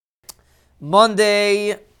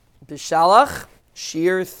Monday, Bishalach,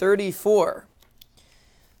 Shiur 34.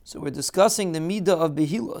 So we're discussing the Midah of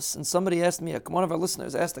Behilus, and somebody asked me, one of our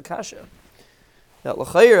listeners asked the Kasha, that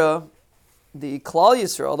L'chaira, the Klal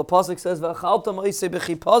Yisrael, the Pasuk says, V'achaltam oisei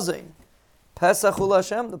b'chipazin, Pesach ul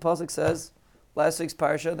Hashem, the Pasuk says, last week's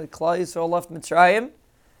parsha, that Klal Yisrael left Mitzrayim,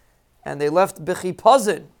 and they left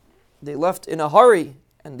b'chipazin, they left in a hurry,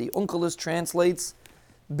 and the Onkelos translates,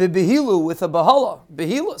 Behilu with a Bahala,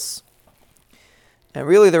 Behilus. And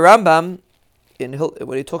really the Rambam,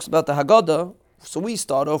 when he talks about the Haggadah, so we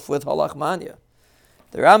start off with Halachmanya.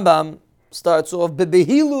 The Rambam starts off,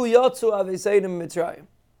 Behilu yatsu aveseidim mitzrayim.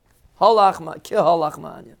 Halachmanya,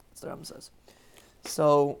 that's what the Rambam says.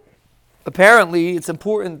 So, apparently, it's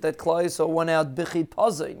important that Klal Yisrael went out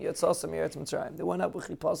b'chipazin, yatzasam yeretz Mitzrayim. They went out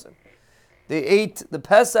b'chipazin. They ate the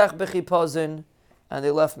Pesach b'chipazin, and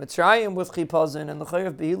they left Mitzrayim with chipazin, and the Chayr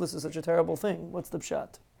of Behilus is such a terrible thing. What's the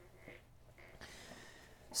pshat?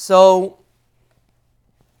 So,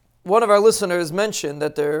 one of our listeners mentioned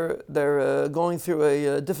that they're going through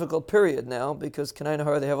a difficult period now because Kanai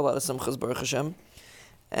Nahar, they have a lot of simchas Baruch Hashem,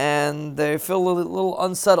 and they feel a little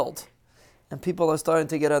unsettled, and people are starting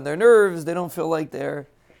to get on their nerves. They don't feel like they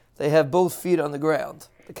have both feet on the ground.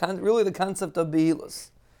 Really, the concept of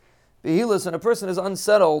Behilus. Behilus, when a person is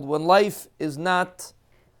unsettled, when life is not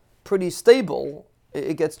pretty stable,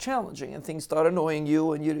 it gets challenging, and things start annoying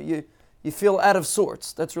you, and you feel out of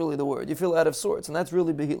sorts. That's really the word. You feel out of sorts, and that's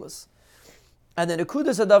really Behilus. And then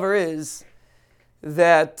Nekudas Hadavar is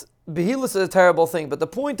that Behilus is a terrible thing, but the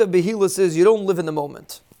point of Behilus is you don't live in the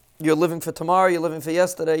moment. You're living for tomorrow, you're living for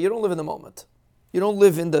yesterday, you don't live in the moment. You don't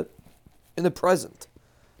live in the present.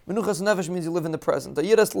 Menuchas Nefesh means you live in the present. The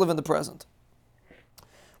Yid has to live in the present.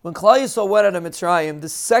 When Klal Yisrael went out of Mitzrayim, the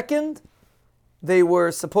second they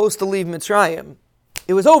were supposed to leave Mitzrayim,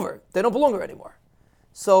 it was over. They don't belong there anymore.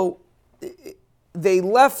 So they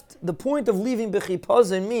left. The point of leaving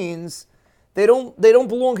b'chipazin means they don't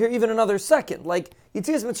belong here even another second. Like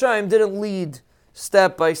Yetzias Mitzrayim didn't lead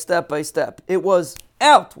step by step by step. It was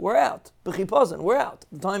out. We're out. B'chipazin, we're out.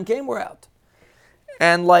 The time came. We're out.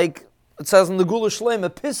 And like it says in the Geulah Shleima,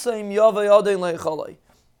 Pisayim Yavei Adein Leichalei.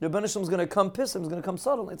 The Rebbeinu Shalom is going to come piss him. It's going to come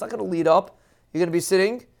suddenly. It's not going to lead up. You're going to be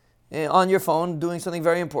sitting on your phone doing something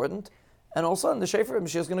very important, and all of a sudden the Shefer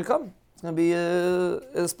Mashiach is going to come. It's going to be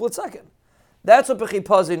a split second. That's what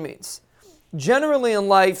b'chipazin means. Generally in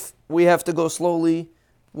life, we have to go slowly,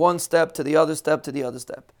 one step to the other step to the other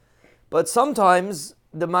step. But sometimes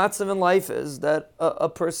the matzav in life is that a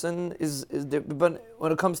person is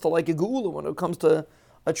when it comes to like a Geulah, when it comes to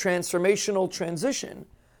a transformational transition,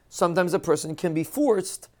 sometimes a person can be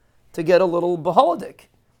forced to get a little bahaladik.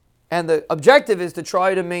 And the objective is to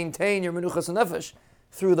try to maintain your menuchas nefesh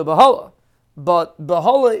through the bahala. But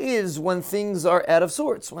bahala is when things are out of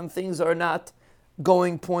sorts, when things are not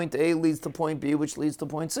going point A leads to point B, which leads to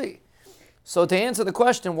point C. So to answer the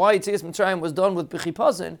question why Yetzias Mitzrayim was done with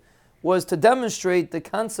b'chipazin was to demonstrate the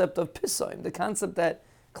concept of pisayim, the concept that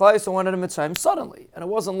Klal Yisrael wanted a Mitzrayim suddenly. And it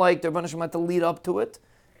wasn't like the Rebbeinu Shalom had to lead up to it.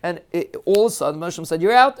 And all of a sudden, Moshe said,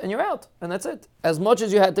 you're out, and that's it. As much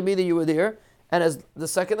as you had to be that you were there, and as the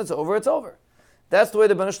second it's over, it's over. That's the way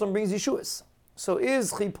the Rebbeinu Shalom brings Yeshuas. So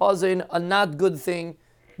is chipazin a not good thing?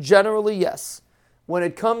 Generally, yes. When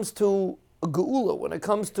it comes to a Geulah, when it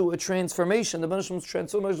comes to a transformation, the Rebbeinu Shalom's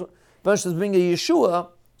transformation, Rebbeinu Shalom's bringing a Yeshua,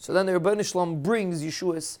 so then the Rebbeinu Shalom brings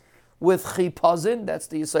Yeshuas with chipazin. That's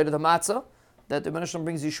the side of the matzah, that the Rebbeinu Shalom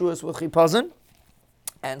brings Yeshuas with chipazin.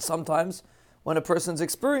 And sometimes, when a person's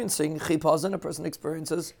experiencing chipazin, a person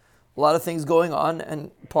experiences a lot of things going on,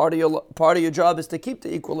 and part of your job is to keep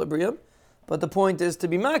the equilibrium. But the point is to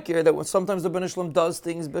be makir that when sometimes the Rebbeinu Shalom does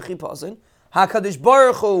things b'chipazin, HaKadosh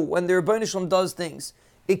Baruch Hu, when the Rebbeinu Shalom does things,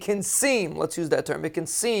 it can seem, let's use that term, it can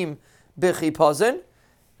seem b'chipazin,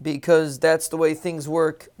 because that's the way things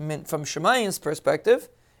work from Shemayim's perspective.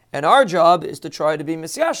 And our job is to try to be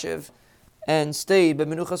misyashiv and stay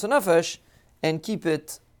b'menuchas nefesh and keep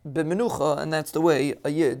it b'menucha, and that's the way a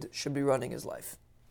yid should be running his life.